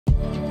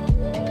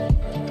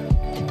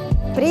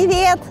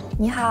Привет!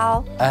 你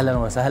好 أهلاً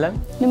وسهلاً.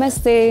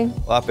 Namaste.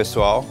 Olá,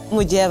 pessoal.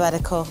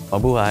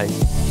 Mabuhay.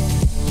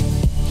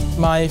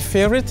 My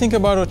favorite thing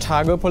about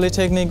Otago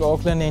Polytechnic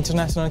Auckland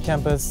International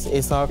Campus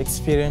is our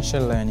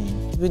experiential learning.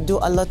 We do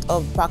a lot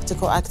of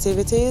practical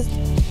activities.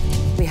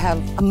 We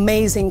have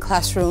amazing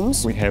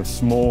classrooms. We have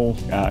small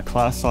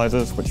class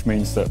sizes, which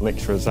means that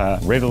lecturers are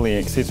readily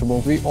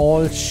accessible. We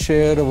all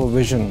share our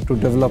vision to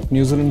develop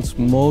New Zealand's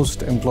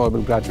most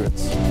employable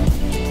graduates.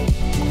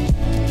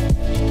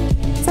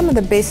 Some of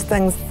the best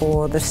things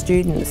for the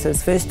students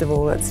is, first of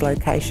all, its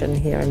location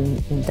here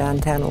in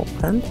downtown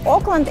Auckland.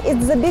 Auckland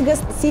is the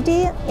biggest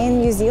city in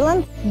New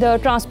Zealand. The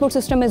transport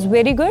system is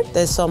very good.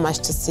 There's so much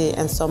to see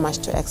and so much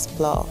to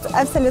explore.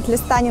 Absolutely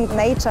stunning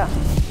nature.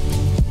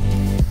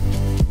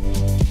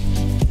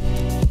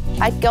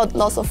 I got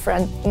lots of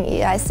friends in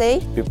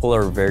EIC. People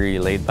are very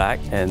laid back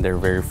and they're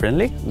very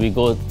friendly. We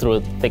go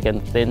through thick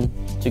and thin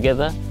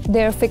together.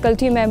 Their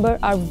faculty members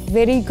are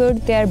very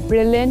good. They are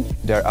brilliant.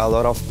 There are a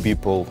lot of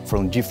people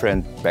from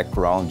different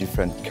backgrounds,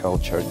 different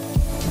cultures.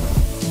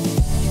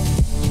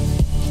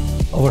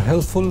 Our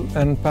helpful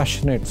and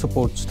passionate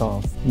support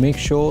staff make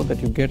sure that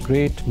you get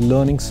great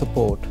learning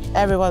support.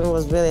 Everyone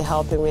was really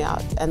helping me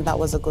out, and that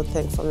was a good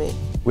thing for me.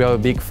 We are a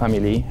big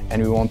family,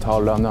 and we want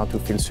our learners to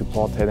feel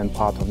supported and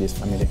part of this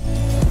family.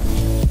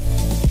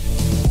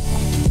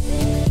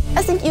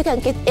 I think you can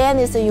get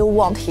anything you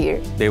want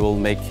here. They will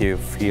make you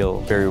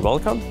feel very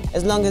welcome.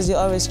 As long as you're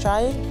always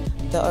trying,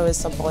 they're always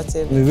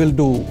supportive. We will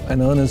do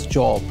an earnest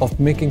job of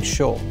making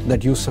sure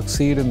that you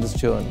succeed in this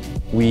journey.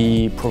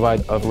 We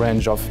provide a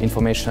range of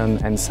information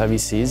and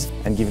services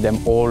and give them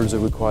all the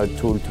required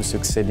tools to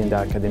succeed in their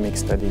academic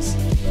studies.